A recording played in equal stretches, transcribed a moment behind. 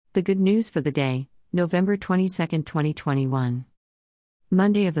The good news for the day, November 22, 2021.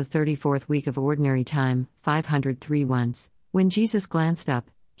 Monday of the 34th week of Ordinary Time, 503. Once, when Jesus glanced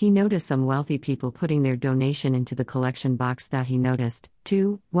up, he noticed some wealthy people putting their donation into the collection box. He noticed,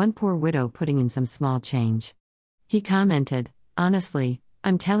 too, one poor widow putting in some small change. He commented, "Honestly,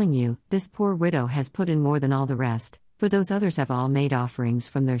 I'm telling you, this poor widow has put in more than all the rest, for those others have all made offerings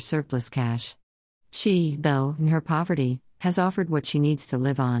from their surplus cash. She, though, in her poverty, has offered what she needs to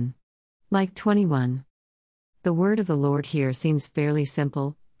live on." Like 21. The word of the Lord here seems fairly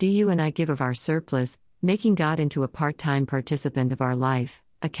simple. Do you and I give of our surplus, making God into a part-time participant of our life,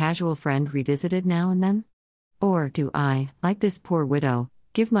 a casual friend revisited now and then? Or do I, like this poor widow,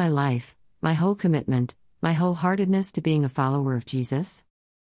 give my life, my whole commitment, my wholeheartedness to being a follower of Jesus?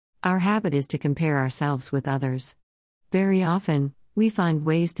 Our habit is to compare ourselves with others. Very often, we find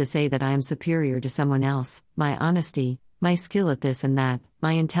ways to say that I am superior to someone else, my honesty, my skill at this and that,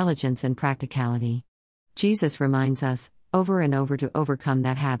 my intelligence and practicality. Jesus reminds us, over and over, to overcome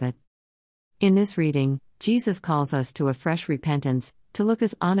that habit. In this reading, Jesus calls us to a fresh repentance, to look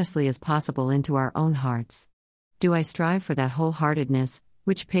as honestly as possible into our own hearts. Do I strive for that wholeheartedness,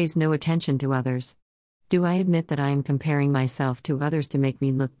 which pays no attention to others? Do I admit that I am comparing myself to others to make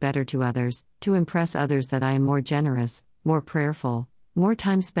me look better to others, to impress others that I am more generous, more prayerful, more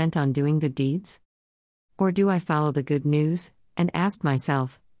time spent on doing good deeds? Or do I follow the good news, and ask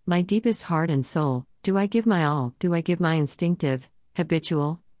myself, my deepest heart and soul, do I give my all? Do I give my instinctive,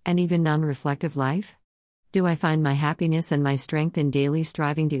 habitual, and even non-reflective life? Do I find my happiness and my strength in daily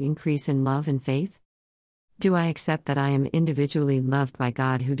striving to increase in love and faith? Do I accept that I am individually loved by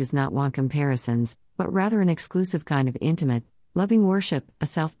God, who does not want comparisons, but rather an exclusive kind of intimate, loving worship, a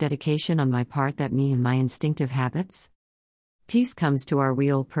self-dedication on my part that me and my instinctive habits? Peace comes to our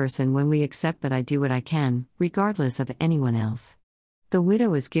real person when we accept that I do what I can, regardless of anyone else. The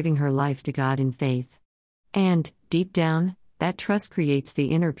widow is giving her life to God in faith. And, deep down, that trust creates the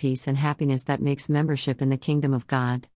inner peace and happiness that makes membership in the kingdom of God.